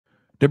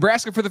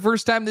Nebraska, for the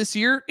first time this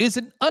year, is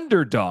an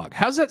underdog.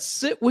 How's that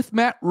sit with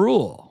Matt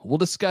Rhule? We'll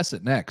discuss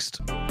it next.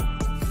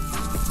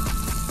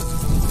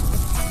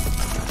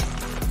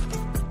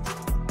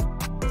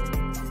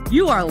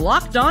 You are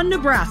Locked On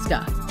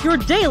Nebraska, your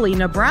daily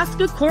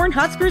Nebraska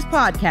Cornhuskers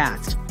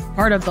podcast.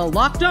 Part of the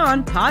Locked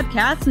On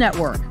Podcast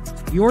Network,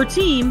 your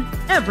team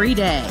every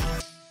day.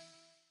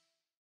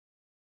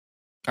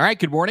 All right,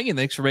 good morning, and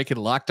thanks for making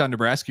Locked On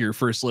Nebraska your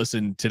first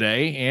listen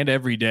today and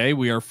every day.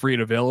 We are free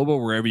and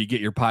available wherever you get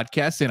your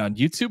podcasts and on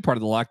YouTube, part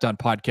of the Locked On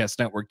Podcast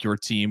Network, your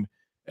team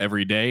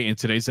every day. And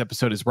today's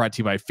episode is brought to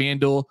you by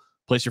FanDuel.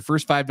 Place your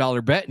first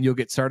 $5 bet, and you'll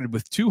get started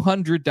with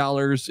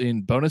 $200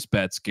 in bonus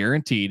bets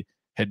guaranteed.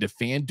 Head to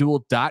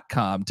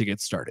FanDuel.com to get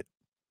started.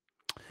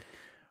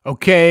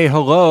 Okay,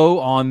 hello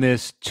on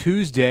this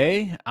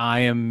Tuesday.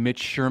 I am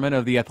Mitch Sherman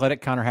of The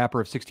Athletic, Connor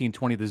Happer of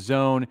 1620 The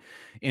Zone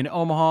in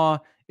Omaha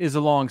is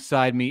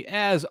alongside me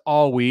as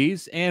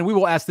always, and we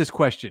will ask this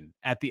question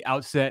at the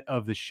outset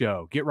of the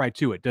show. Get right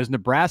to it. Does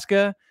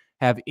Nebraska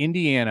have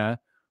Indiana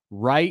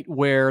right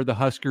where the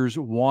Huskers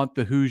want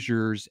the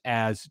Hoosiers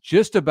as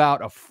just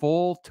about a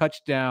full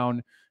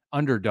touchdown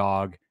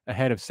underdog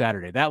ahead of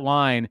Saturday? That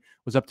line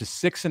was up to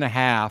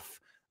 6.5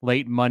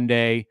 late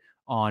Monday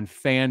on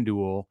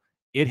FanDuel.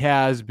 It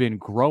has been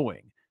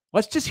growing.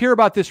 Let's just hear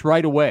about this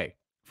right away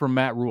from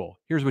Matt Rhule.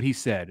 Here's what he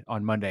said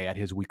on Monday at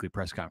his weekly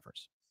press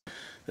conference.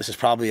 This is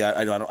probably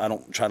I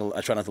try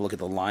not to look at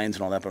the lines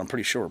and all that, but I'm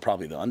pretty sure we're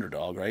probably the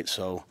underdog, right?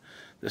 So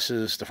this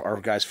is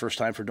our guy's first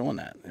time for doing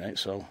that, right?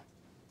 So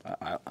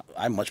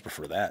I much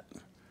prefer that.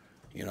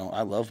 You know,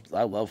 I love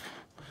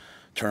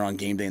turn on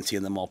game day and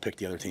seeing them all pick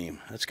the other team.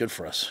 That's good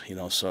for us, you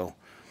know. So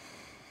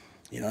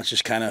it's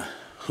just kind of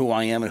who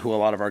I am and who a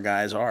lot of our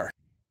guys are.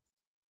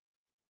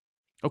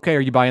 Okay,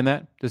 are you buying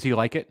that? Does he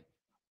like it?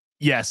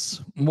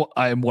 Yes,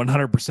 I am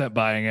 100%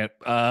 buying it.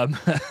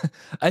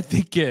 I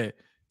think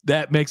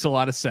that makes a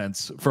lot of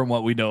sense from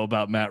what we know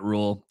about Matt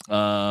Rhule.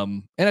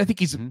 And I think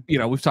he's,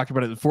 we've talked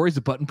about it before. He's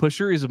a button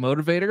pusher. He's a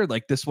motivator.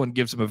 Like, this one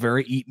gives him a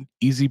very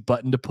easy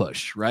button to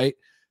push, right?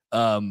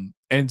 And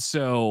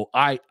so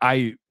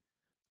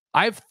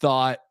I've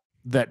thought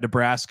that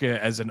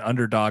Nebraska as an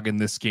underdog in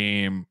this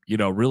game,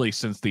 really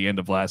since the end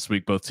of last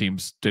week, both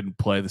teams didn't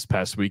play this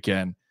past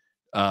weekend.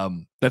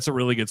 That's a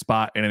really good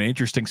spot and an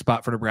interesting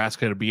spot for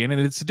Nebraska to be in.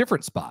 And it's a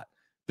different spot.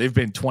 They've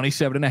been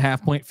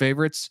 27.5 point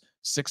favorites,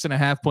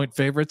 6.5 point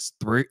favorites,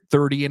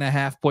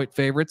 30.5 point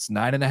favorites,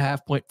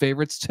 9.5 point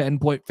favorites, 10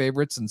 point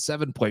favorites, and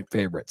 7 point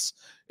favorites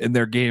in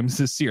their games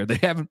this year. They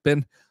haven't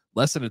been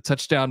less than a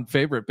touchdown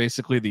favorite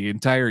basically the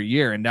entire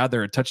year. And now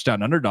they're a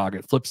touchdown underdog.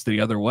 It flips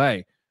the other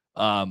way.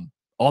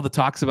 All the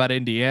talks about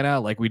Indiana,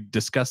 like we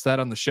discussed that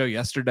on the show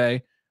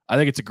yesterday. I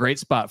think it's a great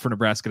spot for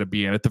Nebraska to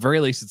be in. At the very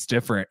least, it's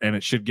different, and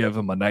it should give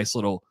them a nice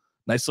little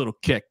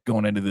kick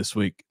going into this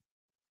week.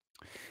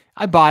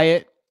 I buy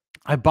it.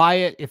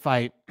 If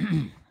I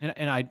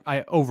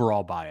I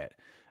overall buy it,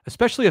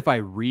 especially if I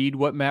read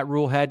what Matt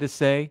Rhule had to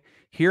say.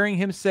 Hearing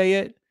him say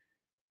it,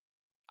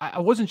 I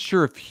wasn't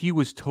sure if he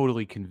was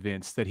totally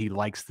convinced that he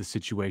likes the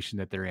situation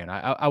that they're in.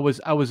 I was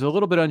a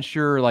little bit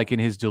unsure, like in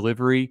his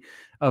delivery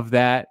of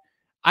that.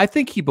 I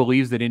think he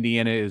believes that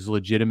Indiana is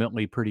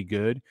legitimately pretty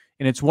good.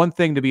 And it's one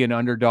thing to be an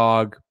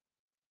underdog.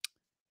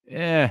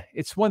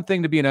 It's one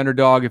thing to be an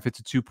underdog if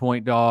it's a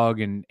 2-point dog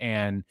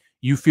and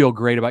you feel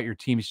great about your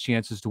team's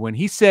chances to win.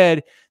 He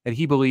said that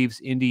he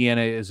believes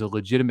Indiana is a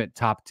legitimate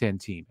top 10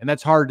 team. And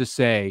that's hard to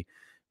say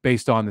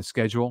based on the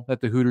schedule that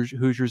the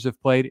Hoosiers have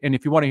played. And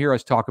if you want to hear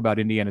us talk about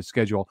Indiana's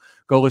schedule,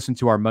 go listen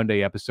to our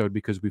Monday episode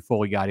because we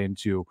fully got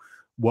into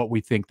what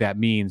we think that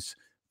means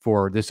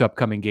for this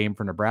upcoming game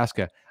for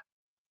Nebraska.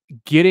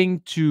 Getting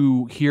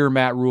to hear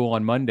Matt Rhule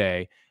on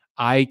Monday,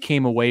 I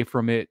came away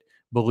from it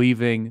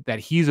believing that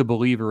he's a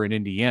believer in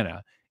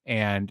Indiana.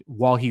 And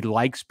while he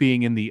likes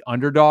being in the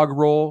underdog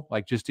role,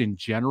 like just in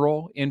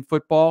general in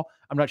football,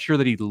 I'm not sure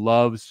that he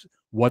loves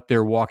what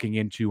they're walking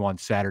into on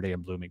Saturday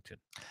in Bloomington.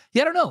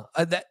 Yeah, I don't know.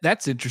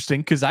 That's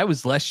interesting because I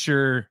was less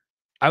sure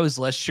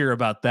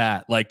about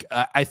that. Like,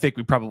 I think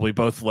we probably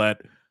both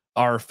let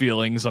our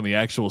feelings on the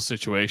actual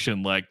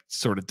situation, like,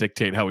 sort of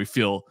dictate how we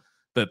feel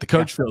that the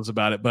coach feels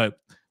about it. But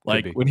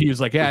like when he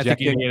was like, I think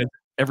he had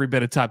every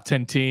bit a top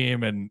 10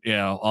 team and,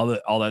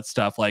 all that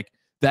stuff, like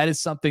that is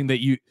something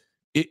that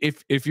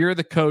if you're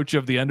the coach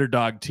of the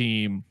underdog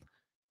team,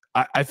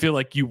 I feel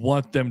like you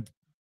want them,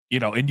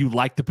 and you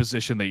like the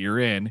position that you're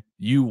in,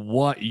 you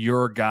want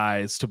your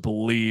guys to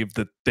believe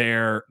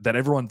that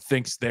everyone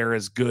thinks they're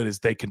as good as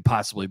they can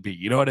possibly be.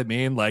 You know what I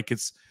mean? Like,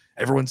 it's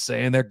everyone's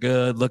saying they're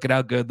good. Look at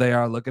how good they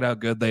are. Look at how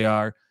good they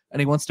are. And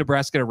he wants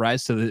Nebraska to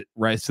rise to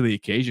the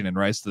occasion and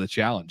rise to the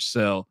challenge.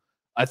 So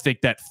I think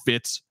that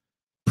fits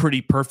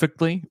pretty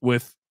perfectly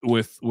with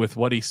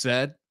what he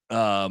said.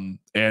 And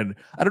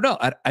I don't know.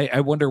 I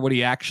wonder what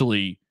he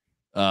actually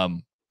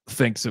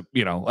thinks of,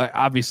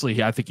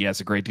 obviously I think he has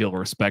a great deal of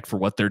respect for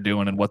what they're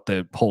doing and what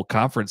the whole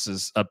conference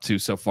is up to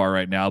so far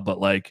right now. But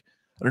like,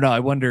 I don't know. I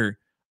wonder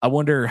I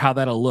wonder how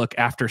that'll look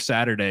after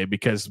Saturday,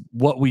 because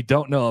what we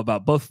don't know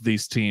about both of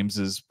these teams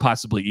is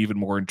possibly even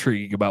more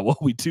intriguing about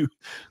what we do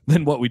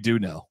than what we do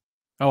know.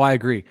 Oh, I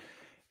agree.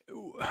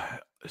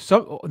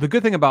 So the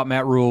good thing about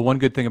Matt Rhule, one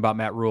good thing about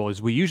Matt Rhule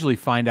is we usually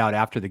find out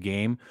after the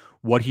game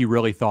what he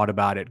really thought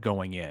about it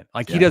going in.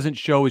 Like he doesn't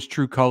show his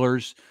true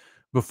colors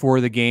before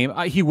the game.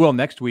 He will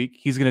next week.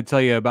 He's going to tell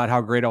you about how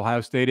great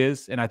Ohio State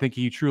is. And I think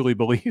he truly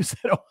believes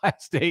that Ohio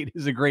State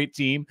is a great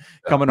team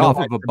coming off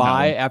of a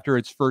bye after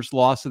its first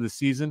loss of the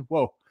season.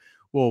 Whoa,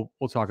 we'll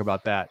talk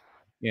about that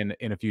in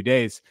a few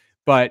days.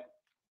 But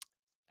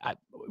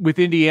with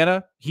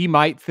Indiana, he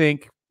might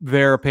think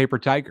they're a paper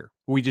tiger.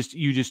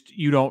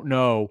 You don't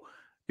know,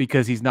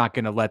 because he's not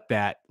going to let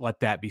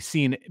that be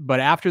seen.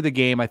 But after the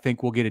game, I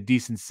think we'll get a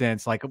decent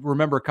sense. Like,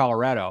 remember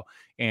Colorado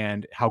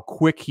and how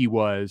quick he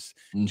was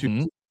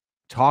to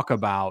talk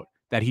about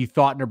that he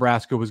thought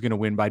Nebraska was going to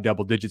win by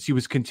double digits. He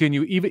was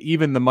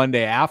even the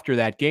Monday after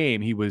that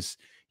game, he was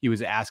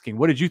asking,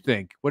 "What did you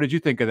think? What did you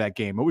think of that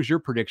game? What was your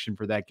prediction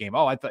for that game?"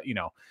 Oh, I thought,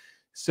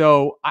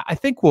 So I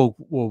think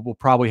we'll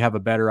probably have a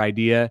better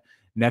idea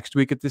next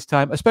week at this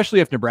time, especially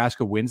if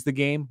Nebraska wins the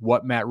game,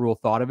 what Matt Rhule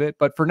thought of it.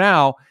 But for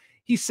now,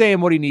 he's saying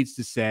what he needs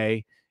to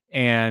say.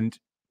 And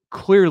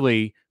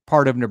clearly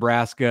part of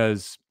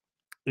Nebraska's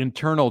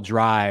internal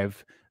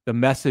drive, the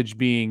message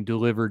being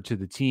delivered to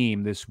the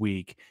team this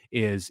week,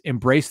 is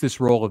embrace this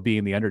role of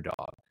being the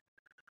underdog.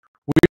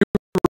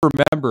 We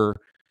remember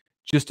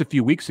just a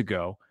few weeks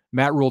ago,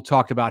 Matt Rhule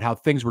talked about how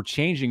things were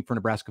changing for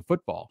Nebraska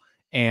football.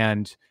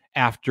 And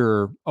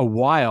after a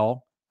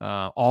while,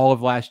 all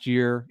of last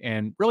year,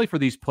 and really for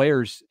these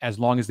players, as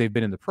long as they've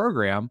been in the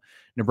program,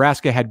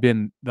 Nebraska had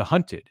been the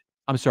hunter.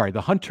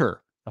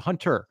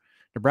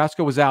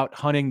 Nebraska was out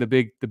hunting the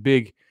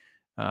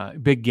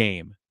big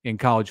game in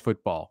college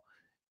football.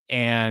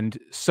 And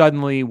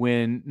suddenly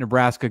when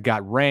Nebraska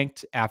got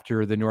ranked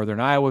after the Northern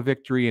Iowa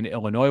victory and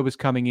Illinois was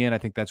coming in, I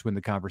think that's when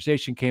the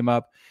conversation came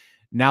up.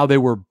 Now they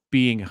were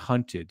being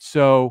hunted.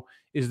 So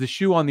is the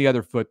shoe on the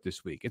other foot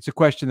this week? It's a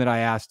question that I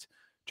asked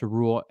to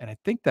Rhule, and I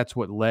think that's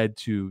what led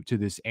to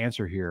this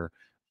answer here.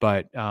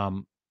 But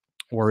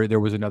or there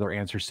was another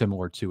answer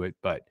similar to it.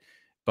 But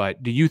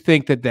do you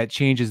think that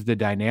changes the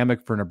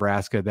dynamic for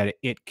Nebraska, that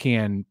it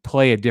can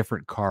play a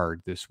different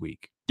card this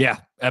week? Yeah,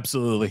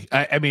 absolutely.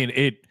 I mean,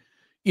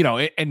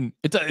 and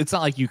it's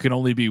not like you can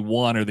only be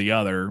one or the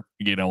other,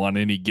 on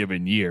any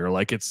given year.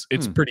 Like it's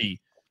pretty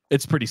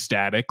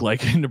static.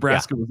 Like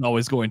Nebraska was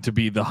always going to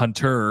be the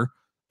hunter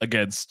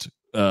against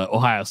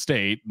Ohio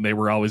State, and they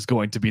were always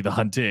going to be the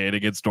hunted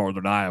against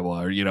Northern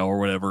Iowa, or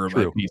whatever it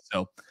might be.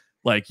 So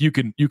like you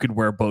can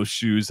wear both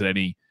shoes at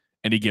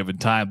any given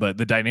time, but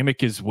the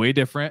dynamic is way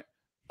different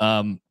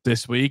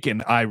this week.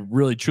 And I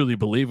really truly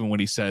believe in when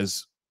he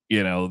says,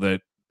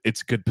 that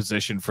it's a good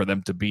position for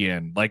them to be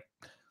in. Like,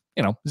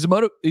 he's a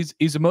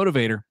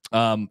motivator.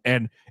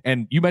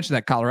 And you mentioned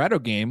that Colorado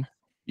game,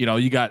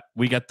 we got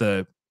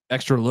the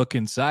extra look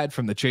inside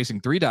from the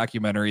Chasing 3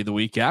 documentary the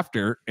week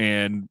after.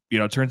 And,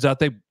 it turns out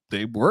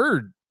they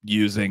were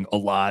using a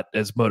lot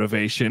as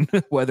motivation,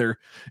 whether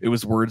it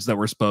was words that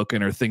were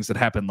spoken or things that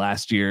happened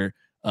last year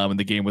in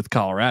the game with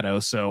Colorado.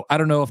 So I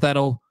don't know if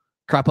that'll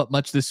crop up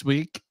much this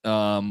week.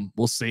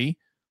 We'll see.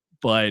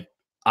 But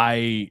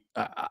I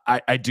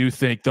do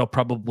think they'll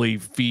probably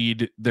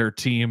feed their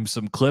team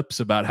some clips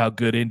about how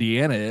good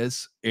Indiana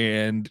is,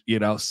 and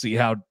see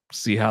how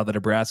the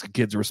Nebraska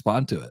kids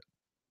respond to it.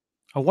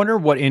 I wonder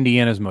what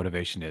Indiana's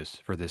motivation is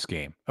for this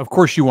game. Of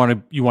course, you want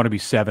to be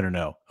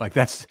 7-0. Like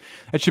that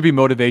should be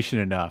motivation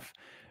enough.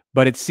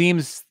 But it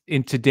seems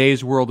in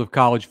today's world of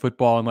college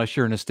football, unless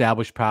you're an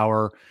established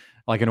power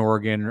like an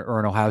Oregon or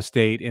an Ohio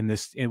State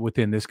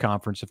within this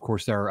conference, of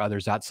course there are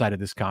others outside of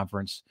this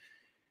conference,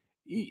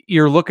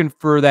 you're looking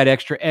for that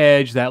extra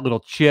edge, that little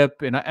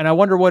chip. And I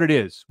wonder what it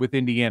is with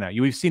Indiana.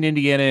 We've seen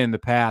Indiana in the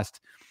past,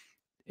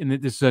 and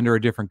this is under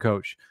a different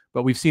coach,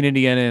 but we've seen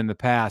Indiana in the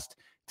past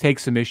take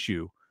some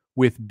issue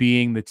with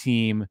being the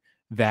team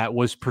that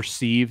was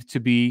perceived to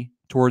be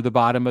toward the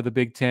bottom of the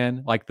Big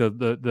Ten, like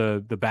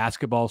the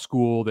basketball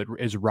school that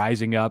is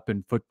rising up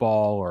in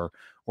football or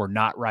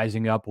not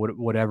rising up,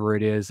 whatever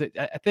it is.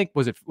 I think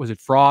was it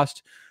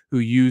Frost who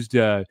used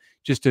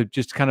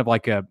just kind of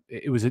like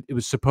it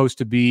was supposed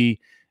to be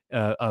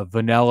a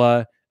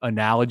vanilla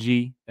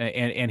analogy,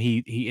 and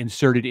he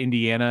inserted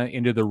Indiana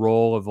into the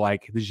role of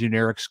like the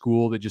generic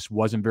school that just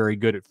wasn't very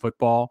good at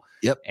football.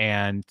 Yep.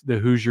 And the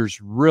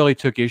Hoosiers really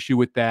took issue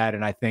with that,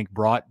 and I think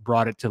brought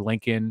it to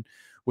Lincoln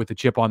with a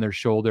chip on their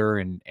shoulder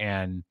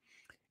and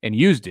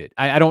used it.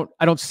 I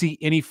don't see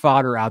any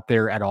fodder out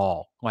there at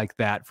all like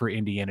that for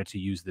Indiana to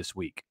use this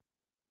week.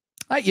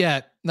 Not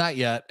yet.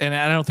 And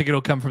I don't think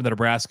it'll come from the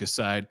Nebraska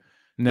side.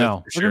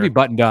 No, we're going to be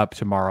buttoned up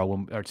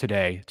tomorrow or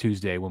today,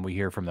 Tuesday, when we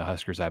hear from the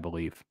Huskers, I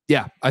believe.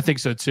 Yeah, I think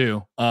so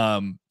too.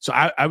 So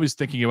I was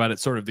thinking about it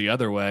sort of the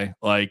other way.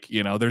 Like,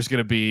 there's going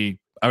to be,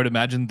 I would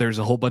imagine there's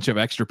a whole bunch of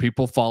extra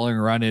people following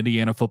around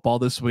Indiana football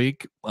this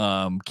week,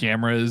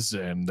 cameras,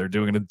 and they're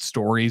doing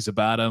stories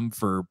about them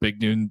for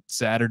Big Noon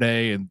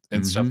Saturday and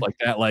stuff like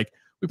that. Like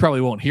we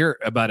probably won't hear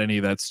about any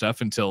of that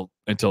stuff until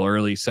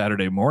early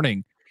Saturday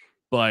morning.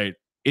 But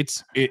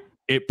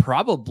it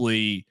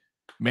probably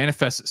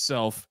manifests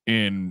itself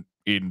in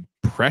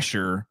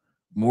pressure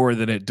more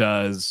than it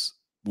does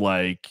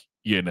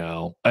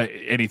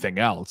anything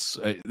else.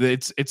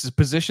 It's a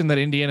position that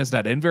Indiana's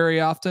not in very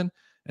often,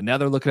 and now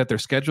they're looking at their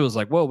schedule as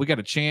like, whoa, we got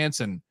a chance.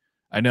 And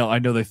I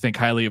know they think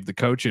highly of the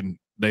coach and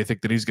they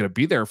think that he's going to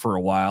be there for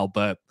a while,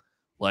 but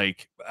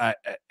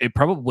it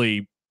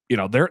probably,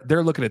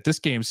 they're looking at this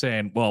game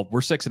saying, well, we're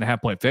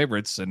 6.5-point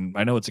favorites, and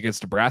I know it's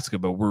against Nebraska,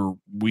 but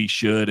we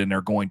should and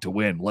are going to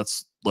win.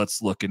 Let's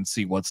look and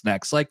see what's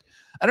next. I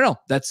don't know.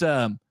 That's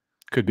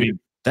could be.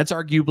 That's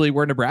arguably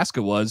where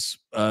Nebraska was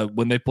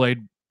when they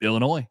played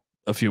Illinois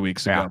a few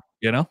weeks ago.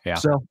 Yeah.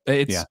 So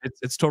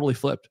it's totally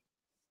flipped.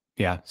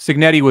 Yeah,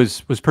 Cignetti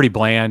was pretty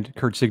bland.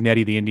 Curt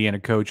Cignetti, the Indiana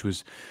coach,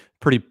 was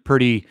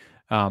pretty.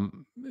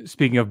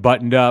 Speaking of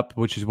buttoned up,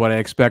 which is what I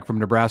expect from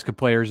Nebraska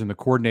players and the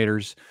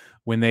coordinators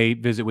when they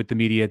visit with the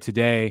media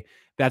today,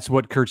 that's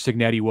what Curt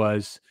Cignetti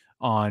was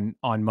on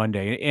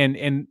Monday.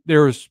 And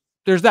there's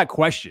that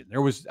question. I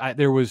was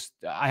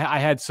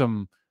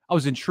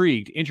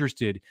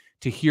interested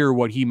to hear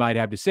what he might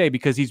have to say,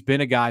 because he's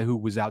been a guy who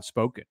was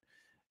outspoken,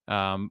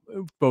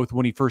 both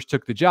when he first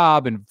took the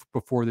job and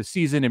before the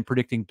season, and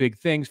predicting big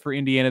things for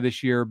Indiana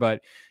this year.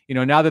 But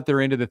now that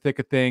they're into the thick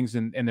of things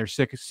and they're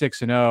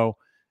 6-0,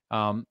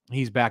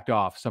 he's backed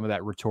off some of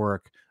that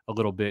rhetoric a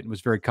little bit and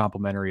was very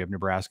complimentary of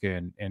Nebraska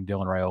and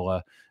Dylan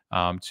Raiola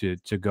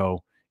to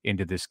go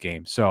into this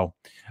game. So,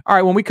 all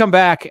right, when we come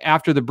back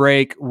after the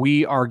break,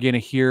 we are going to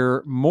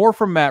hear more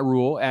from Matt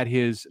Rhule at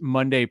his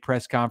Monday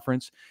press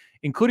conference,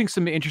 including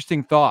some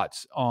interesting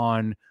thoughts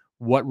on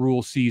what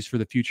Rhule sees for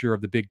the future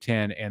of the Big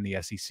Ten and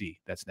the SEC.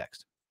 That's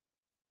next.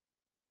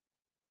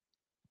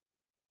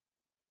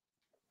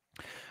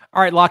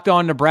 All right, Locked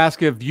On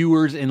Nebraska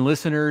viewers and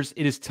listeners,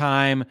 it is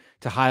time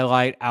to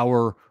highlight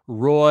our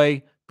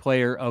Roy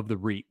Player of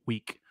the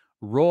Week.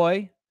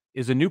 Roy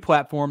is a new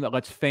platform that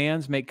lets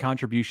fans make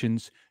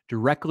contributions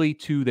directly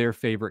to their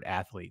favorite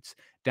athletes.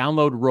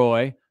 Download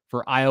Roy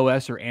for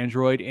iOS or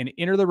Android and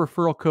enter the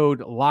referral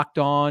code Locked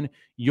On.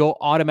 You'll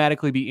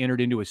automatically be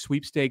entered into a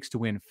sweepstakes to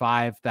win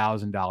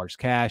 $5,000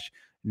 cash.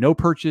 No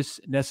purchase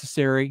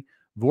necessary.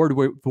 Void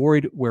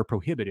where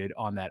prohibited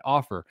on that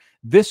offer.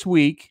 This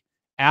week,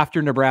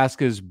 after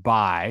Nebraska's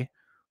bye,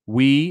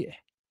 we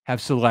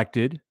have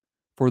selected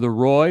for the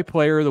Roy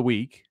Player of the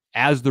Week,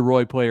 as the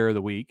Roy Player of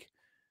the Week,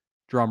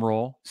 drum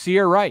roll,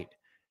 Sierra Wright,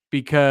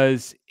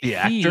 because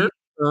he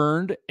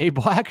earned a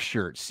black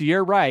shirt.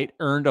 Sierra Wright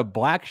earned a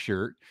black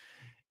shirt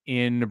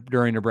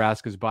during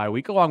Nebraska's bye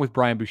week, along with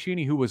Brian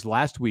Buschini, who was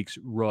last week's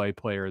Roy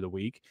Player of the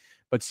Week.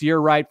 But Sierra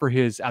Wright for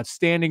his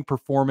outstanding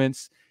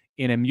performance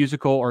in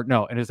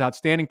his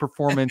outstanding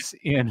performance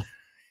in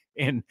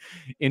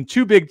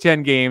two Big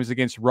Ten games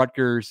against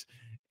Rutgers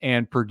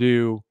and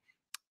Purdue.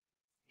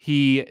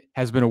 He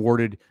has been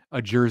awarded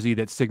a jersey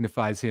that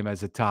signifies him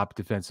as a top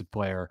defensive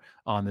player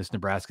on this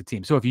Nebraska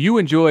team. So if you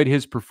enjoyed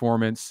his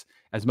performance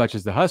as much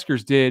as the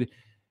Huskers did,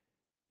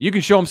 you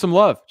can show him some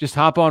love. Just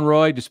hop on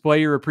Roy, display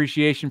your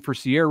appreciation for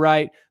Sierra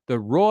Wright, the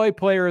Roy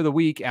Player of the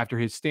Week after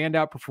his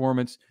standout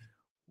performance.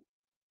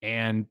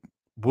 And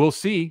we'll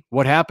see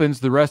what happens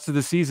the rest of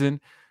the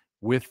season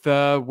with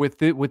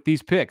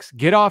these picks.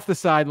 Get off the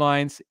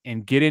sidelines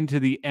and get into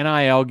the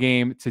NIL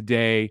game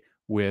today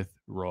with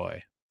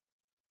Roy.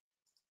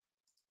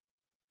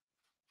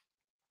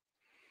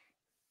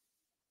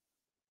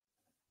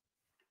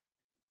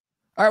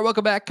 All right,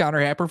 welcome back. Connor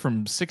Happer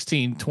from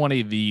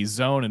 1620 The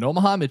Zone in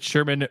Omaha. Mitch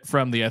Sherman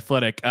from The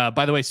Athletic.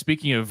 By the way,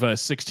 speaking of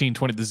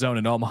 1620 The Zone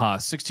in Omaha,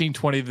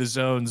 1620 The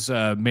Zone's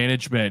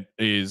management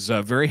is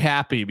very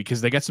happy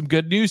because they got some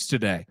good news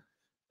today.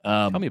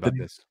 Tell me about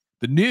this.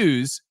 The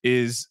news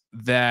is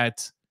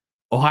that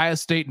Ohio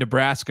State and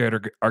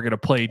Nebraska are going to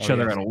play each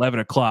other at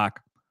 11 o'clock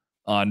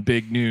on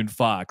Big Noon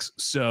Fox.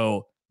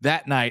 So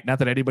that night, not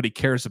that anybody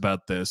cares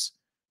about this,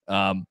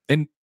 and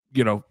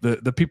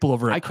the people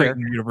over at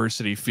Creighton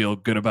University feel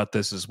good about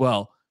this as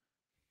well.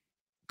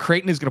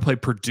 Creighton is going to play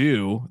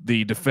Purdue,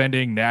 the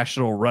defending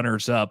national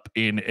runners-up,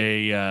 in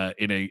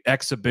a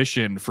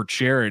exhibition for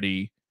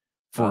charity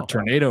for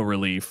tornado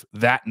relief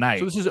that night.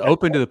 So this is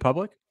open to the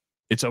public?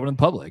 It's open to the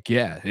public,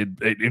 yeah.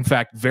 In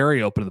fact,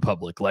 very open to the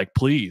public. Like,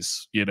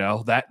 please,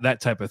 that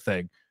type of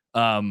thing.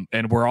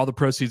 And where all the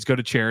proceeds go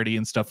to charity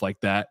and stuff like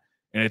that.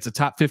 And it's a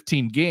top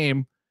 15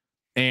 game,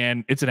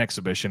 and it's an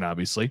exhibition,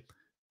 obviously.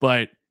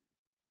 But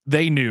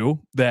they knew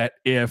that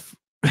if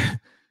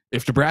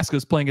Nebraska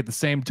was playing at the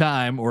same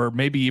time, or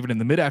maybe even in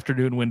the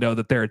mid-afternoon window,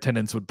 that their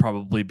attendance would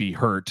probably be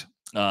hurt.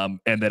 And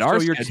that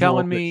you're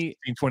telling me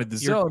 1620 The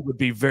Zone would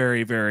be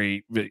very,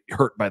 very, very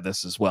hurt by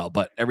this as well.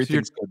 But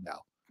everything's good now.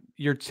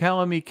 You're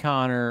telling me,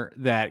 Connor,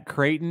 that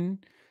Creighton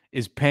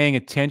is paying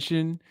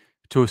attention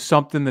to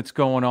something that's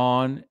going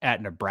on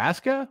at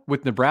Nebraska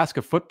with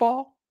Nebraska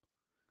football?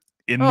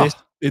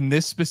 In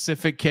this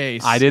specific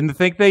case, I didn't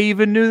think they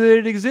even knew that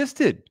it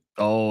existed.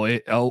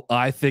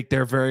 I think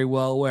they're very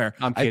well aware.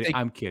 I'm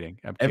kidding.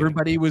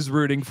 Everybody was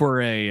rooting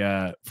for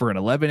an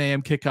 11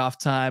 a.m. kickoff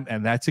time,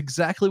 and that's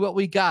exactly what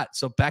we got.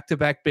 So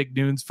back-to-back big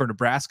noons for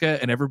Nebraska,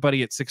 and everybody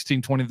at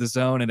 1620 The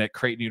Zone and at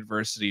Creighton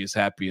University is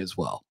happy as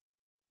well.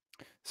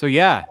 So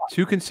yeah,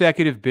 2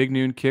 consecutive big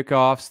noon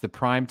kickoffs, the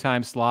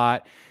primetime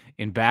slot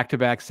in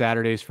back-to-back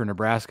Saturdays for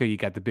Nebraska. You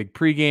got the big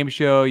pregame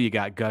show. You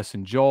got Gus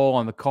and Joel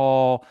on the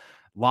call.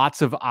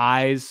 Lots of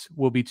eyes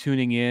will be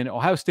tuning in.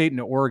 Ohio State and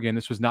Oregon,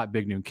 this was not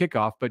big noon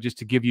kickoff, but just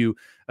to give you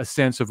a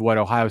sense of what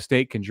Ohio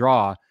State can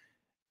draw,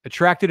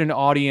 attracted an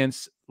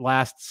audience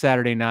last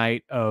Saturday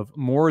night of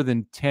more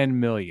than 10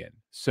 million.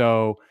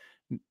 So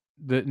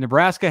the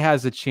Nebraska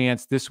has a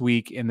chance this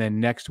week and then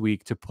next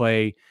week to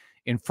play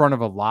in front of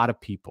a lot of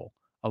people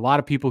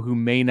who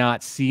may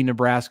not see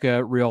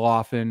Nebraska real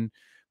often,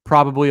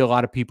 probably a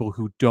lot of people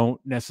who don't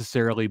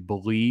necessarily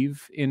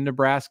believe in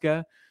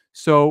Nebraska.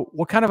 So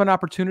what kind of an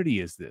opportunity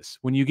is this?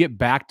 When you get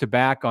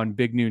back-to-back on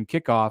big noon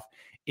kickoff,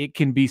 it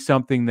can be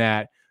something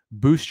that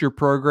boosts your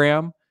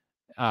program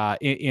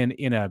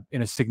in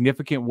a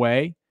significant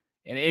way.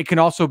 And it can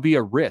also be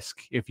a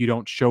risk if you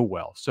don't show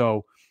well.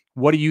 So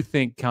what do you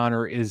think,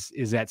 Connor, is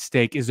at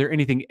stake? Is there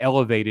anything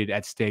elevated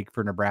at stake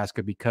for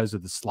Nebraska because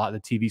of the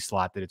TV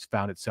slot that it's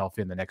found itself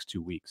in the next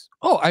 2 weeks?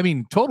 Oh, I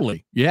mean,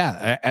 totally.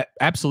 Yeah,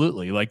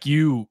 absolutely. Like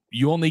you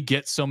only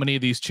get so many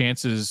of these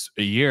chances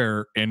a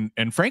year. And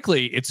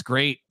frankly, it's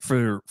great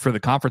for the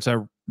conference.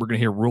 We're going to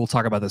hear Rhule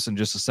talk about this in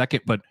just a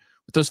second, but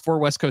with those 4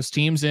 West Coast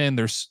teams in,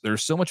 there's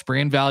so much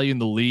brand value in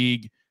the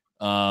league.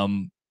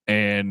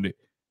 And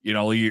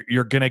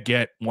you're going to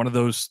get one of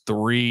those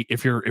 3.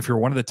 If you're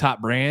one of the top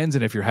brands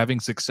and if you're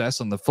having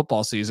success on the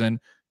football season,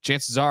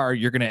 chances are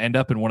you're going to end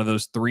up in one of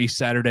those 3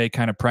 Saturday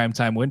kind of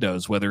primetime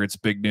windows, whether it's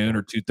big noon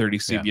or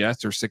 2:30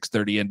 CBS or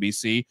 6:30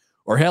 NBC,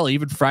 or hell,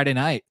 even Friday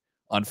night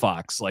on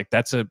Fox. Like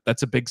that's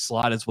a big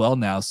slot as well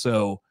now.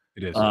 So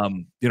it is.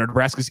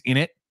 Nebraska's in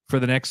it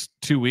for the next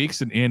 2 weeks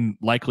and in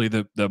likely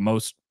the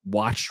most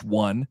watched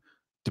one.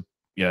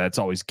 It's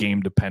always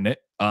game dependent.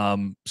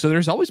 So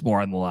there's always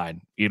more on the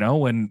line,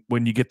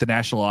 when you get the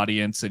national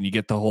audience and you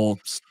get the whole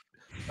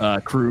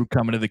crew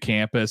coming to the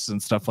campus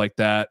and stuff like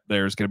that,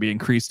 there's going to be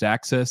increased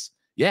access.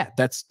 Yeah,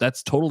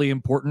 that's totally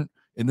important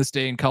in this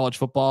day in college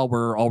football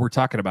where all we're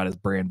talking about is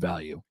brand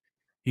value.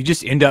 You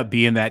just end up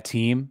being that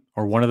team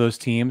or one of those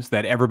teams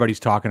that everybody's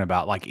talking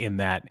about, like in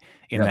that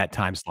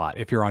time slot.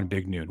 If you're on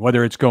big noon,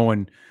 whether it's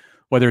going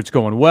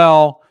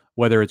well,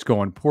 whether it's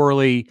going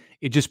poorly,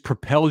 it just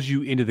propels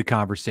you into the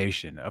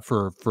conversation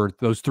for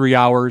those 3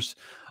 hours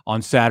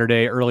on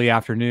Saturday, early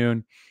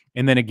afternoon.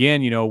 And then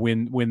again,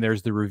 when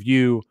there's the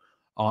review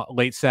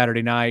late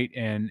Saturday night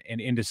and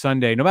into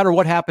Sunday, no matter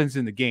what happens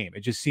in the game,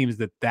 it just seems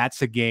that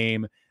that's a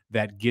game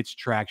that gets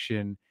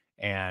traction.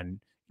 And,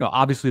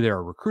 obviously there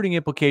are recruiting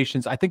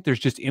implications. I think there's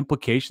just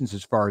implications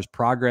as far as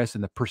progress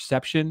and the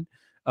perception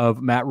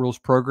of Matt Rhule's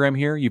program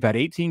here. You've had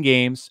 18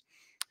 games.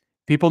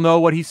 People know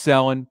what he's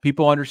selling.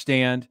 People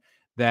understand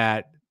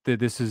that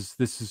he's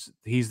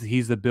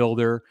the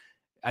builder.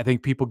 I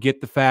think people get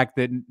the fact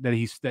that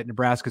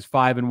Nebraska's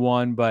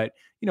 5-1, but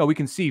we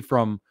can see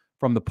from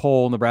the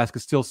poll,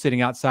 Nebraska's still sitting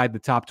outside the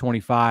top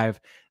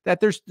 25. That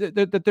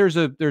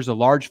there's a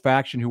large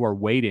faction who are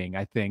waiting,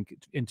 I think,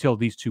 until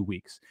these 2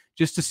 weeks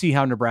just to see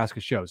how Nebraska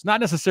shows.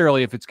 Not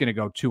necessarily if it's going to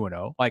go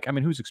 2-0. Like, I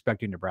mean, who's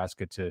expecting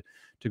Nebraska to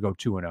go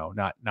 2-0?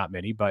 Not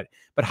many, but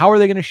how are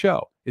they going to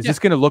show? Is this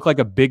going to look like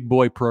a big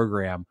boy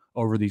program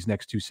over these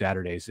next 2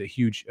 Saturdays? A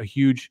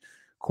huge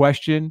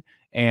question.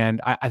 And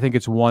I think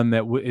it's one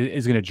that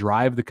is going to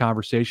drive the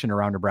conversation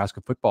around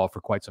Nebraska football for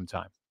quite some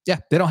time. Yeah,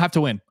 they don't have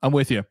to win. I'm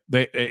with you.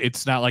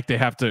 It's not like they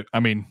have to. I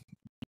mean,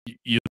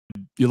 you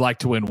like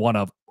to win one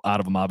out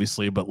of them,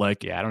 obviously, but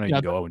like, I don't know,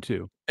 you go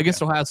 0-2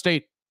 against Ohio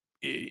State.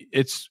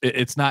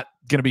 It's not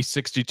going to be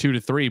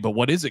 62-3, but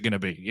what is it going to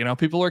be?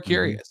 People are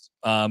curious.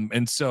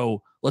 And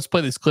so let's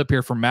play this clip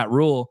here from Matt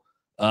Rhule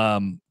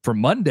from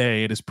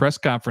Monday at his press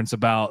conference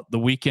about the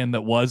weekend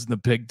that was in the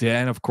Big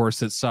Ten. Of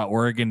course, it saw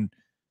Oregon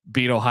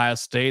beat Ohio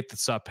State, that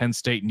saw Penn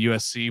State and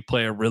USC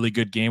play a really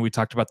good game. We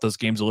talked about those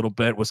games a little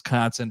bit.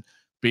 Wisconsin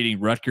beating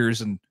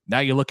Rutgers, and now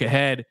you look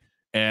ahead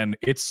and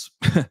it's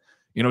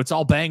it's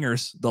all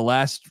bangers the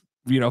last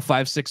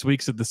 5-6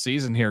 weeks of the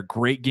season here.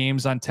 Great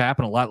games on tap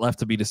and a lot left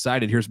to be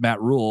decided. Here's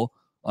Matt Rhule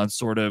on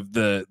sort of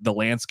the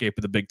landscape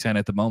of the Big Ten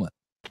at the moment.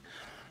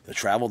 The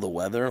travel, the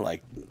weather,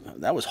 like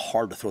that was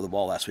hard to throw the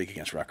ball last week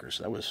against Rutgers.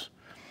 That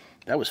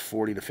was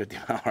 40 to 50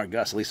 mile an hour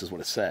gusts, at least is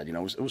what it said.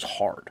 It was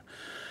hard.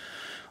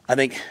 I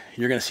think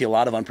you're going to see a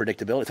lot of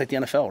unpredictability. It's like the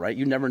NFL, right?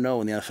 You never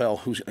know in the NFL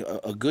who's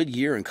a good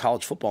year in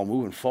college football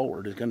moving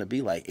forward is going to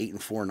be like 8-4,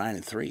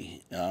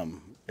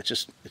 9-3. It's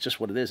just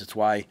what it is. It's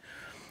why,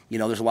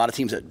 there's a lot of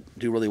teams that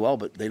do really well,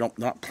 but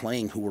not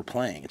playing who we're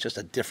playing. It's just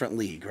a different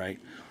league, right?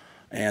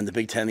 And the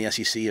Big Ten, the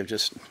SEC they've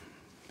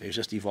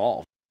just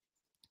evolved.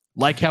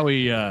 Like how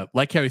he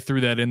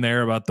threw that in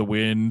there about the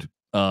wind,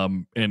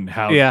 and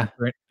how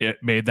it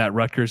made that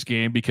Rutgers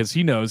game, because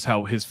he knows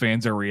how his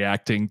fans are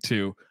reacting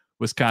to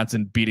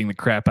Wisconsin beating the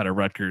crap out of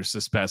Rutgers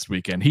this past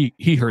weekend.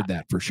 He heard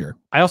that for sure.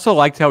 I also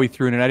liked how he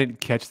threw it, and I didn't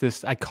catch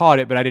this. I caught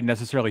it, but I didn't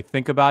necessarily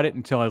think about it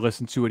until I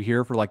listened to it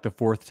here for like the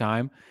fourth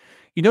time.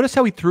 You notice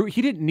how he threw?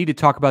 He didn't need to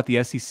talk about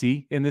the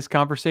SEC in this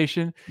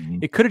conversation. Mm-hmm.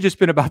 It could have just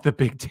been about the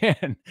Big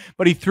Ten,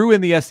 but he threw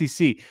in the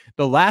SEC.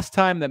 The last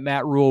time that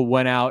Matt Rhule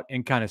went out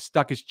and kind of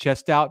stuck his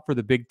chest out for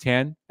the Big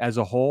Ten as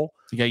a whole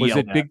was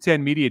at Big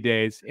Ten Media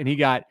Days, and he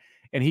got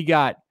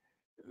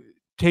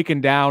taken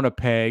down a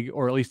peg,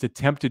 or at least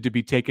attempted to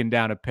be taken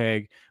down a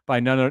peg by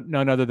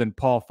none other than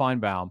Paul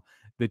Feinbaum,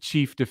 the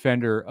chief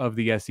defender of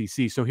the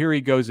SEC. So here he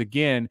goes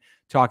again,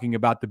 talking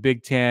about the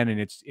Big Ten and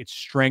its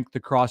strength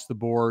across the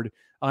board.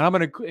 And I'm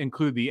going to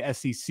include the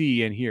SEC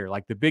in here.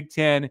 Like the Big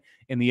Ten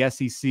and the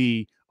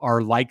SEC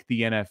are like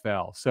the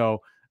NFL.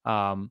 So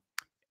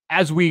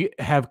as we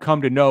have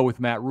come to know with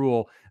Matt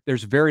Rhule,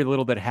 there's very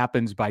little that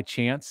happens by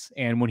chance.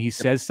 And when he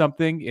says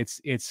something,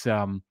 it's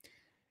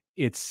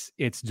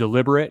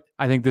deliberate.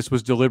 I think this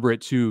was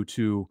deliberate too,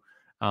 to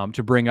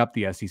bring up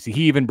the SEC.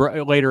 He even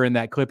later in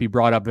that clip, he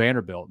brought up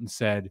Vanderbilt and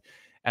said,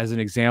 as an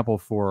example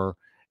for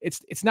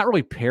it's not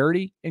really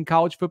parity in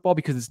college football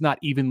because it's not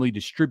evenly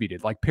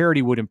distributed. Like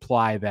parity would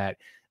imply that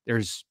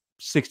there's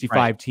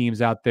 65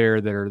 teams out there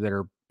that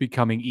are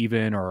becoming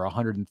even, or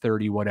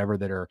 130, whatever,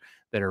 that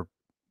are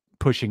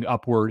pushing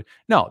upward.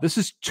 No, this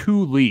is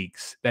two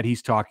leagues that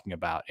he's talking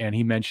about. And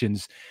he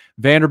mentions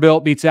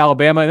Vanderbilt beats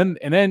Alabama and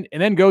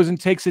then goes and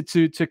takes it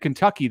to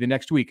Kentucky the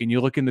next week. And you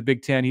look in the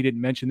Big Ten, he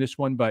didn't mention this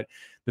one, but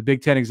the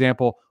Big Ten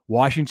example,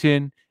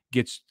 Washington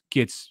gets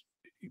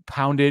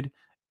pounded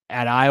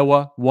at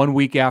Iowa 1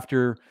 week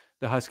after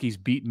the Huskies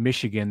beat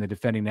Michigan, the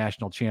defending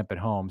national champ, at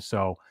home.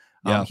 So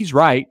he's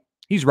right.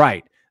 He's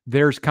right.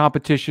 There's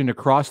competition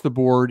across the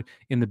board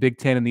in the Big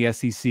Ten and the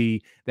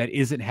SEC that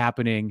isn't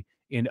happening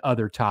in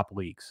other top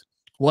leagues.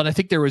 Well, and I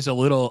think there was a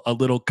little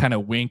kind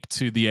of wink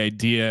to the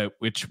idea,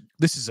 which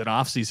this is an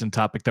off-season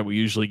topic that we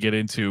usually get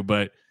into,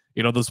 but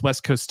those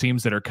West Coast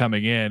teams that are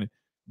coming in,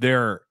 they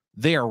are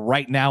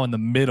right now in the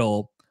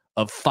middle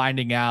of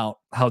finding out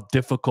how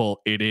difficult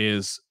it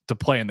is to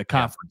play in the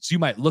conference. You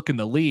might look in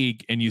the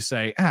league and you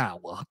say,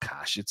 well,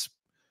 gosh, it's,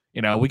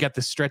 we got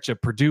this stretch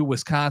of Purdue,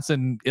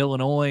 Wisconsin,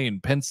 Illinois,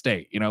 and Penn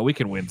State. We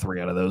can win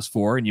 3 out of those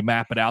 4, and you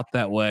map it out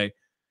that way.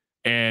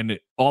 And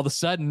all of a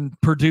sudden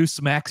Purdue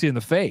smacks you in the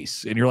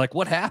face and you're like,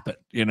 what happened?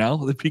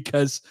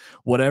 Because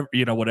whatever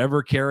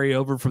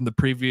carryover from the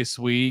previous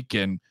week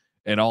and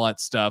all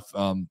that stuff.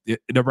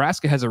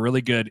 Nebraska has a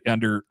really good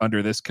under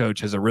this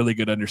coach has a really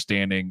good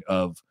understanding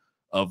of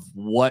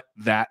what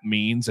that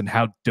means and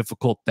how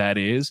difficult that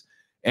is.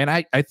 And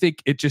I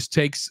think it just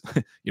takes,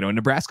 in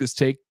Nebraska's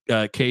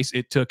case,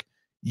 it took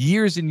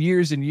years and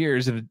years and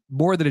years and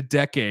more than a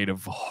decade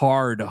of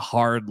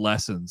hard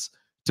lessons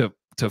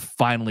to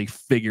finally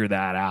figure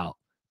that out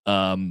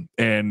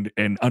and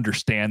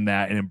understand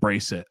that and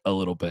embrace it a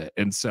little bit.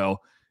 And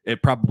so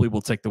it probably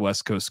will take the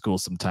West Coast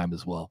schools some time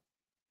as well.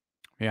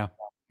 Yeah,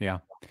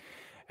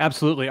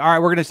 absolutely. All right,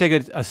 we're going to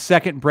take a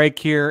second break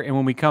here. And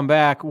when we come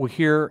back, we'll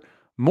hear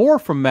more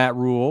from Matt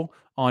Rhule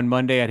on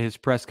Monday at his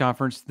press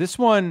conference. This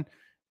one,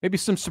 maybe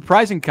some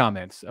surprising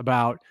comments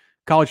about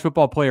college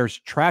football players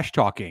trash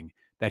talking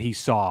that he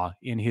saw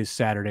in his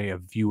Saturday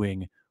of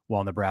viewing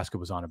while Nebraska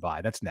was on a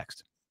bye. That's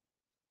next.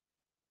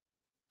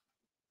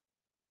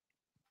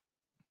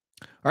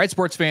 All right,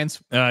 sports fans,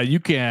 you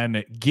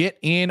can get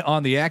in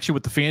on the action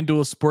with the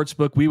FanDuel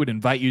Sportsbook. We would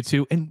invite you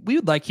to, and we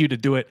would like you to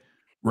do it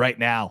right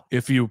now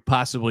if you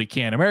possibly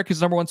can.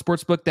 America's #1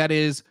 sportsbook, that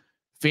is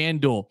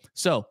FanDuel.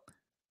 So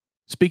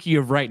speaking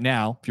of right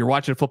now, if you're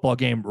watching a football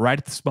game right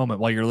at this moment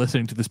while you're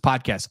listening to this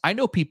podcast, I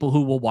know people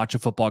who will watch a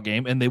football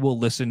game and they will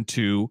listen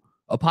to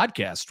a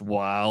podcast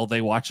while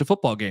they watch a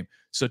football game.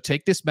 So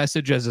take this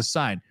message as a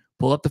sign.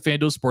 Pull up the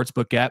FanDuel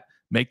Sportsbook app,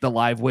 make the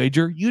live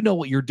wager. You know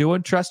what you're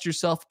doing. Trust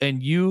yourself,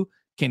 and you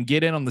can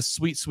get in on the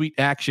sweet, sweet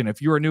action.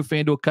 If you're a new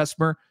FanDuel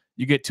customer,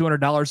 you get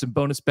 $200 in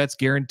bonus bets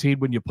guaranteed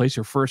when you place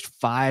your first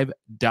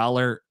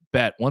 $5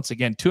 bet. Once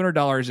again,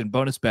 $200 in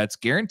bonus bets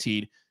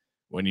guaranteed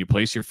when you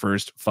place your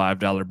first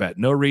 $5 bet.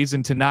 No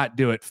reason to not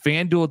do it.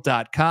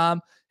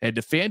 FanDuel.com. Head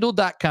to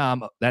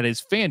FanDuel.com. That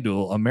is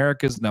FanDuel,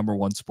 America's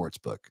 #1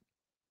 sportsbook.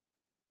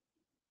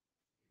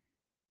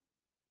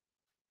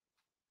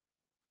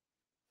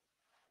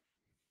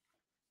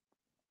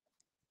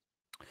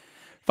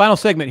 Final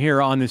segment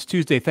here on this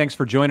Tuesday. Thanks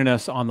for joining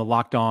us on the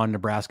Locked On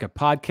Nebraska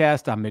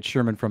podcast. I'm Mitch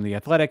Sherman from The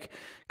Athletic.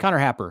 Connor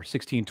Happer,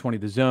 1620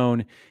 The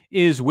Zone,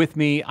 is with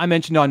me. I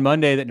mentioned on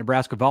Monday that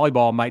Nebraska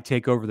volleyball might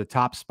take over the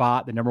top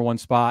spot, the #1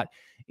 spot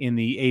in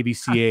the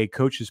ABCA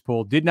coaches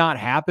poll. Did not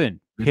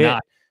happen. Pitt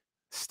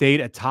stayed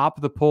atop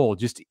of the poll,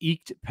 just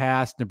eked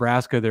past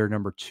Nebraska. They're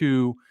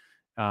 #2.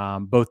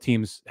 Both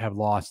teams have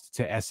lost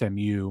to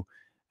SMU.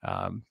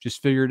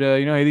 Just figured,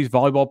 hey, these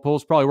volleyball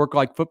polls probably work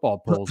like football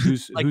polls.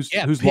 Who's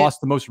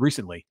lost the most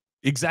recently?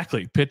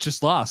 Exactly. Pitt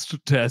just lost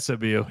to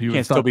SMU. You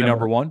can't still be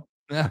 #1.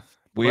 Yeah,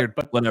 weird,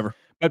 but whatever.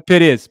 But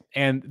Pitt is,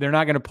 and they're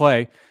not going to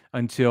play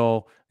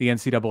until the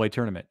NCAA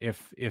tournament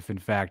if in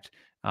fact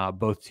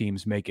both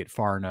teams make it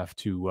far enough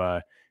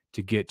to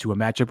to get to a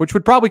matchup, which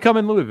would probably come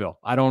in Louisville.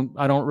 I don't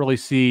really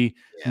see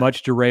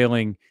much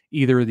derailing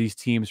either of these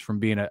teams from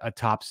being a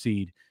top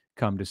seed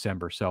come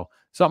December. So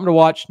something to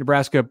watch.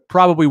 Nebraska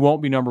probably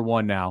won't be number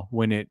one now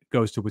when it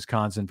goes to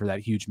Wisconsin for that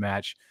huge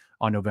match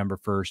on November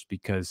 1st,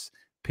 because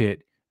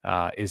Pitt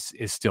is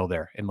still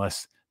there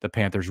unless the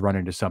Panthers run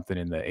into something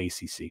in the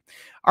ACC.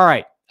 All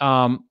right.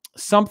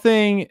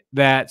 Something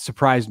that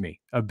surprised me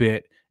a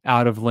bit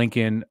out of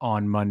Lincoln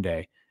on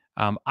Monday.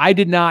 I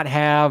did not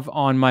have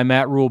on my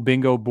Matt Rhule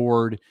bingo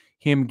board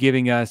him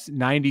giving us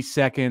 90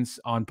 seconds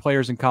on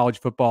players in college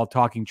football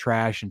talking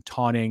trash and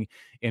taunting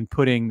and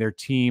putting their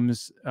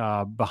teams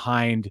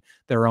behind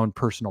their own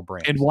personal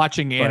brands. And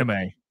watching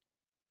anime.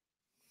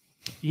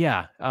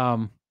 Yeah.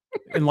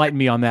 Enlighten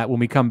me on that when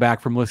we come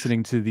back from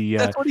listening to the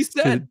That's what he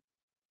said.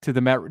 To the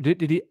Matt.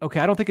 Did he? Okay,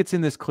 I don't think it's in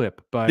this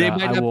clip, but they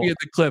might not be in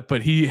the clip.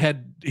 But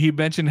he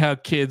mentioned how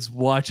kids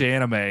watch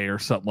anime or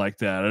something like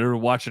that. I don't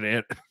watching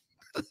it.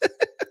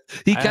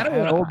 He kind of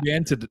went old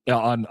man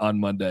on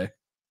Monday.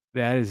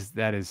 That is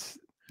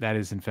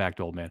in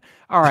fact old man.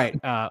 All right,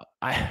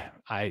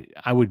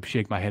 I would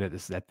shake my head at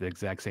this. That's the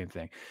exact same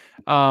thing.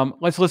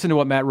 Let's listen to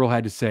what Matt Rhule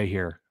had to say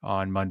here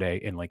on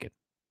Monday in Lincoln.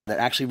 That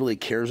actually really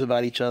cares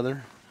about each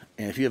other,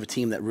 and if you have a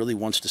team that really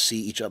wants to see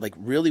each other,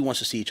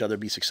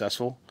 be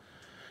successful,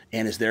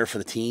 and is there for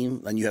the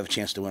team, then you have a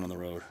chance to win on the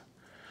road.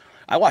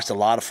 I watched a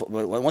lot of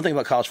football. One thing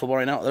about college football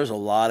right now, there's a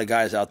lot of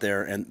guys out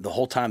there, and the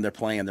whole time they're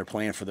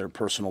playing for their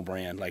personal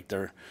brand. They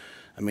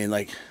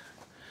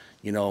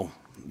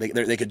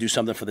could do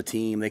something for the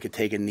team. They could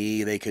take a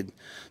knee. They could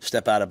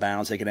step out of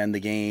bounds. They could end the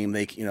game.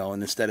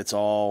 And instead it's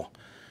all,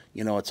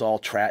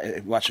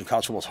 watching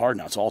college football is hard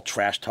now. It's all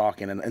trash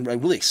talking and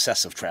really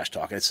excessive trash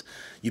talking. It's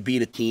you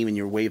beat a team and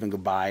you're waving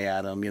goodbye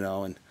at them,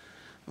 and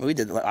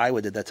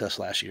Iowa did that to us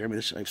last year. I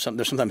mean,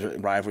 there's sometimes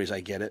rivalries.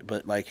 I get it,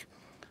 but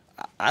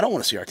I don't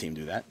want to see our team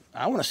do that.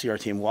 I want to see our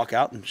team walk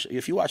out, and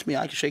if you watch me,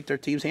 I can shake their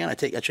team's hand. I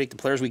shake the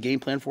players we game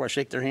plan for. I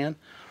shake their hand.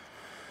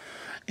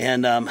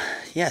 And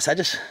yes, I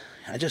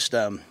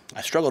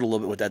struggled a little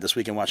bit with that this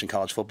weekend watching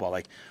college football.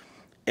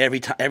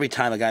 Every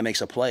time a guy makes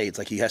a play, it's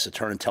like he has to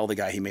turn and tell the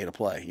guy he made a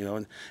play.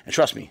 And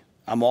trust me,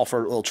 I'm all for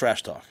a little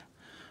trash talk,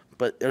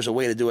 but there's a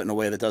way to do it in a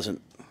way that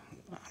doesn't,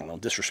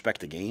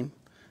 disrespect the game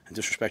and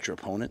disrespect your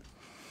opponent.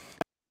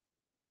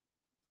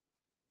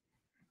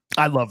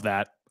 I love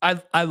that.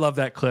 I love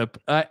that clip.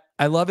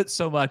 I love it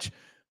so much.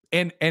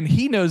 And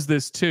he knows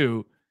this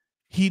too.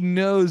 He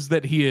knows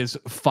that he is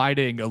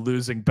fighting a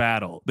losing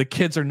battle. The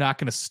kids are not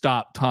going to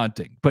stop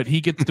taunting, but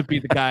he gets to be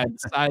the guy on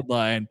the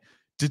sideline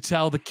to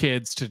tell the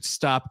kids to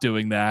stop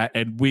doing that.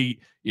 And we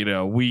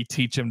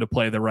teach him to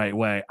play the right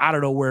way. I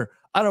don't know where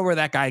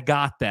that guy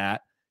got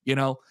that,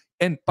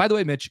 And by the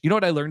way, Mitch, you know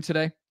what I learned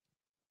today?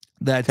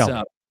 That's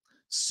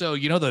so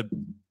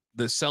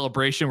the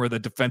celebration where the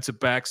defensive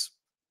backs,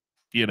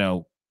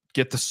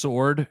 get the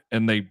sword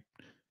and they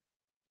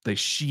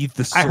sheath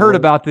the sword. I heard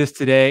about this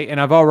today, and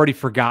I've already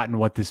forgotten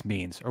what this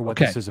means or what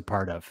this is a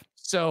part of.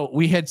 So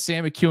we had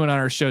Sam McEwen on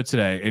our show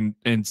today,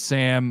 and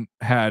Sam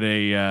had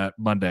a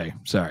Monday.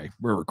 Sorry,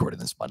 we're recording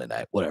this Monday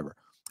night. Whatever.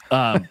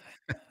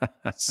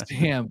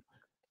 Sam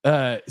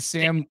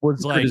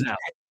was like,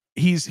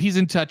 he's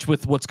in touch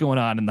with what's going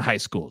on in the high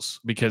schools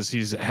because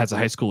he has a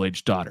high school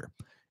age daughter,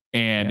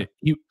 and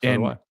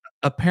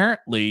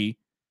apparently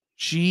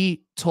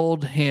she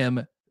told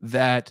him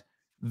that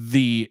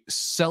the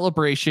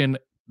celebration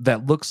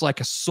that looks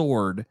like a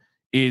sword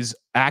is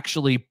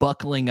actually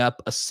buckling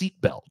up a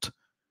seatbelt.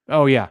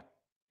 Oh yeah.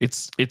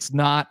 It's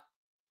not,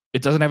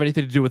 it doesn't have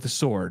anything to do with the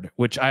sword,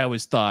 which I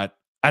always thought,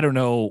 I don't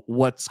know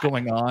what's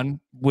going on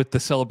with the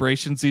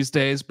celebrations these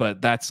days,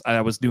 but that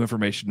was new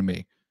information to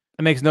me.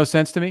 It makes no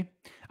sense to me.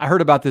 I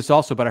heard about this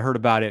also, but I heard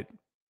about it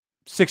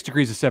 6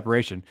 degrees of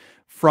separation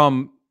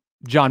from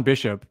John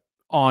Bishop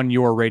on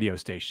your radio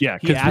station. Yeah.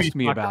 He asked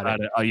me about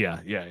it. Oh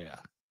yeah.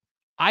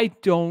 I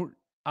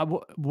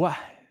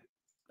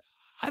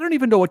don't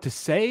even know what to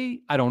say.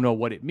 I don't know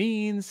what it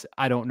means.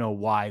 I don't know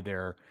why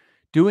they're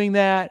doing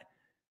that.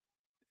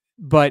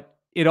 But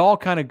it all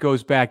kind of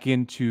goes back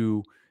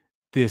into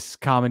this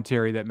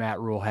commentary that Matt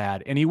Rhule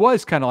had. And he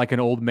was kind of like an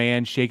old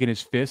man shaking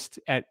his fist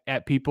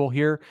at people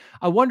here.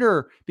 I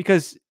wonder,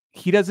 because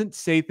he doesn't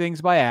say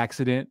things by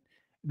accident.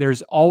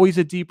 There's always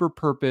a deeper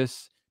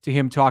purpose to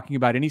him talking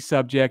about any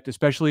subject,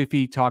 especially if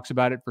he talks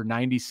about it for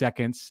 90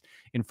 seconds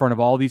in front of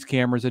all these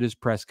cameras at his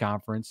press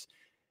conference.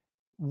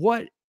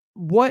 What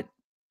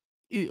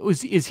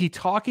is he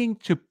talking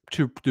to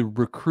the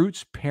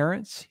recruits'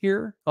 parents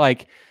here?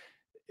 Like,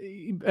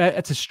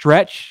 it's a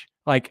stretch.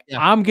 Like,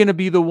 I'm going to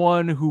be the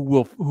one who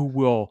will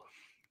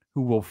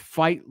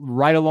fight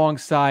right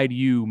alongside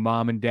you,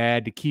 mom and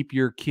dad, to keep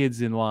your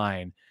kids in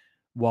line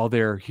while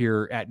they're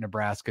here at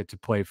Nebraska to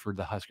play for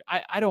the Huskers.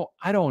 I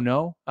don't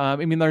know. I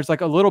mean, there's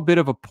like a little bit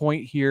of a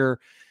point here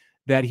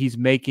that he's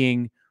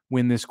making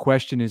when this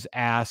question is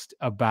asked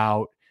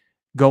about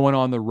going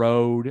on the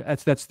road.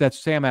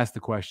 That's Sam asked the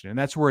question, and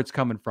that's where it's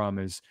coming from,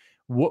 is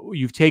what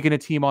you've taken a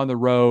team on the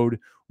road.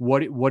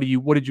 What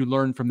did you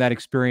learn from that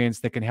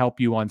experience that can help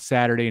you on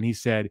Saturday? And he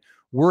said,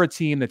 we're a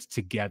team that's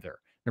together.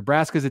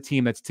 Nebraska's a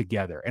team that's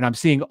together. And I'm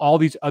seeing all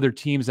these other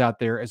teams out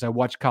there as I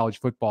watch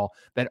college football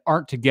that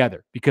aren't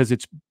together because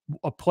it's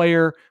a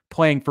player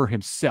playing for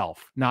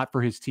himself, not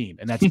for his team.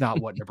 And that's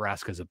not what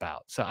Nebraska's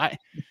about. So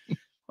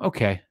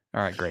okay.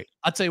 All right, great.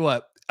 I'll tell you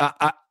what,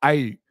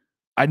 I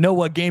know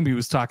what game he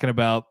was talking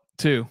about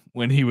too,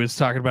 when he was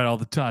talking about all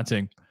the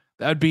taunting.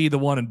 That'd be the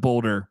one in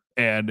Boulder.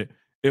 And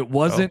it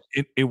wasn't,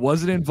 it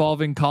wasn't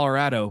involving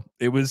Colorado.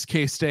 It was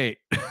K-State.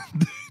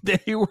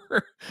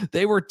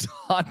 they were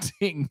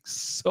taunting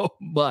so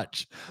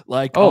much.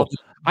 Like,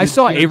 I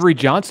saw Avery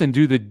Johnson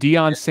do the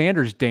Deion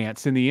Sanders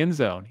dance in the end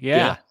zone.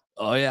 Yeah.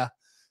 Oh yeah.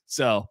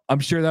 So I'm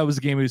sure that was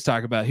the game he was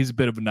talking about. He's a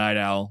bit of a night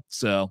owl.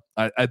 So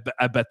I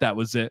bet that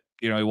was it.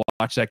 You know, he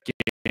watched that game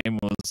and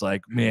was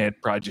like, man,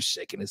 probably just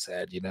shaking his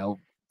head, you know.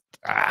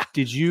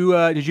 Did you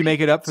make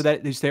it up for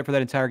that? Did you stay up for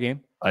that entire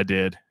game? I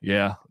did.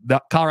 Yeah.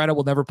 Colorado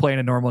will never play in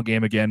a normal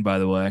game again, by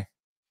the way.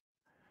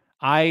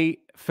 I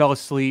fell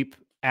asleep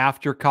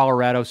after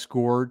Colorado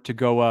scored to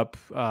go up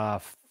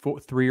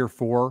 3 or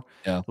 4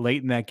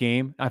 late in that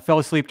game. I fell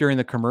asleep during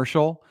the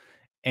commercial,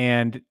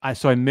 and I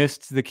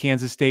missed the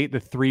Kansas State,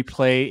 the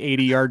 3-play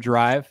 80-yard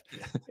drive,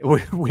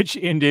 which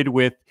ended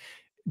with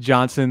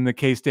Johnson, the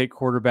K-State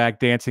quarterback,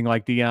 dancing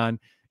like Deion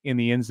in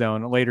the end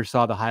zone. I later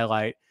saw the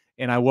highlight,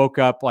 and I woke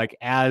up like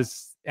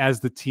as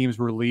the teams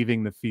were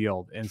leaving the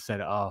field and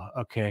said, "Oh,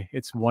 okay,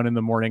 it's 1 a.m.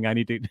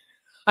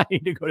 I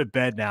need to go to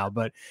bed now."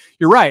 But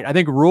you're right. I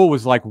think Rhule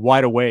was like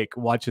wide awake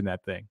watching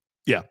that thing.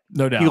 Yeah,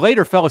 no doubt. He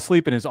later fell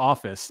asleep in his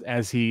office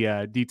as he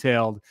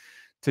detailed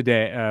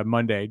today,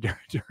 Monday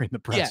during the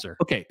presser.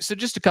 Yeah. Okay, so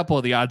just a couple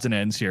of the odds and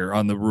ends here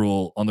on the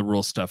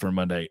Rhule stuff for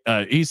Monday.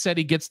 He said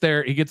he gets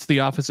to the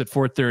office at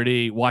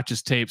 4:30,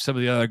 watches tape. Some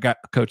of the other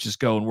coaches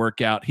go and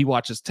work out. He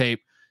watches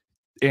tape,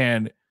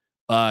 and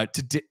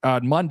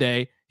on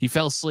Monday he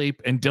fell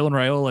asleep, and Dylan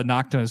Raiola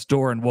knocked on his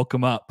door and woke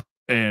him up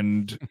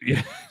and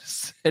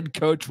said,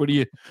 "Coach, what are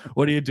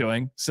you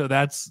doing?" So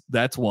that's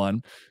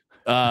one.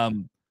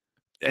 And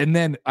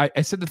then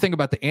I said the thing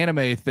about the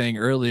anime thing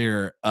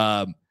earlier.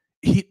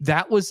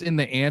 That was in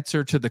the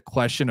answer to the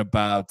question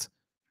about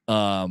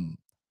what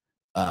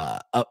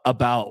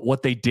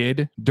they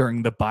did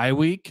during the bye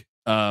week.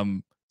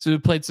 So we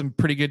played some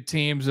pretty good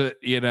teams, and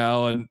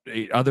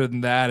other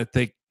than that, I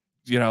think,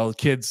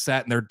 kids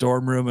sat in their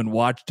dorm room and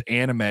watched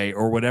anime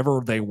or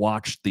whatever they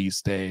watched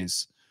these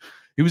days.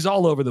 He was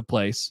all over the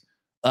place.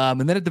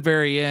 And then at the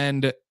very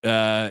end,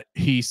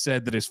 he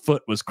said that his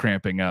foot was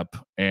cramping up,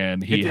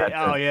 and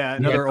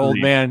another old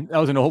man. That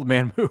was an old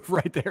man move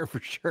right there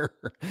for sure.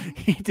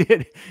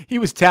 He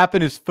was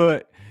tapping his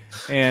foot,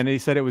 and he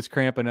said it was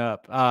cramping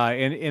up.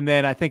 And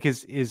then I think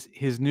his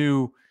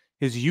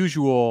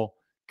usual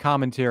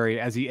commentary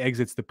as he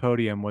exits the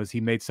podium was he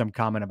made some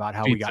comment about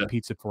how we got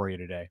pizza for you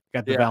today.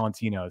 Got the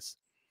Valentinos.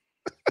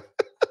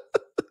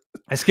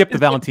 I skipped the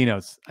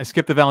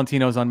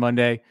Valentinos on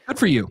Monday. Good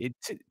for you.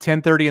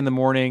 10:30 in the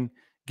morning,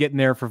 getting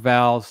there for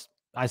Val's.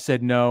 I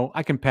said, no,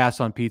 I can pass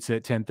on pizza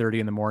at 10:30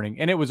 in the morning.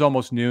 And it was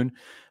almost noon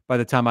by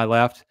the time I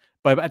left.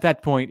 But at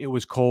that point, it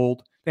was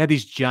cold. They had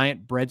these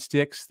giant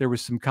breadsticks. There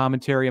was some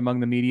commentary among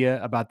the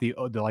media about the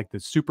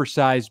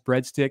supersized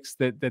breadsticks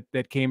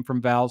that came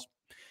from Val's.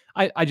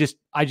 I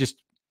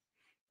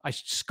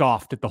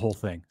scoffed at the whole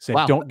thing. Said,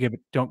 wow,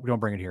 don't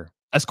bring it here.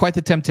 That's quite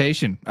the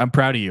temptation. I'm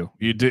proud of you.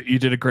 You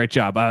did a great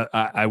job.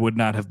 I would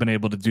not have been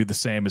able to do the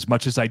same. As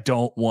much as I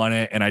don't want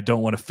it, and I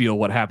don't want to feel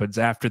what happens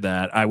after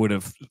that, I would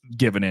have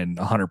given in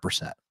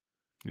 100%.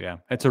 Yeah,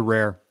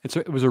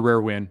 it was a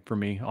rare win for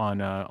me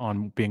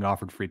on being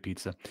offered free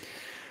pizza.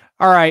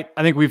 All right,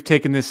 I think we've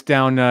taken this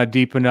down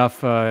deep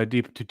enough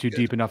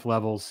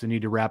levels. I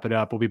need to wrap it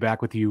up. We'll be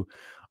back with you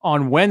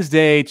on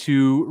Wednesday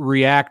to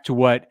react to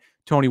what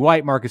Tony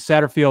White, Marcus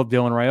Satterfield,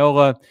 Dylan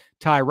Raiola,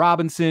 Ty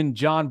Robinson,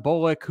 John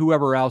Bullock,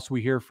 whoever else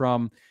we hear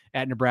from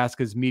at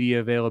Nebraska's media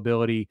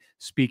availability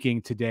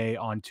speaking today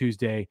on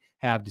Tuesday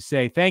have to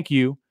say. Thank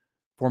you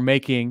for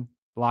making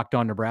Locked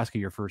On Nebraska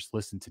your first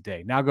listen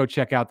today. Now go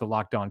check out the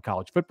Locked On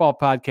College Football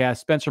Podcast.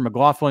 Spencer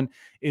McLaughlin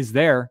is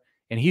there,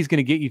 and he's going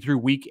to get you through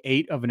week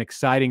 8 of an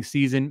exciting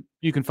season.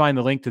 You can find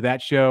the link to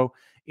that show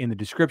in the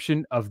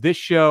description of this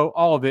show.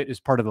 All of it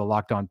is part of the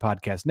Locked On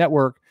Podcast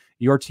Network,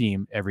 your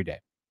team every day.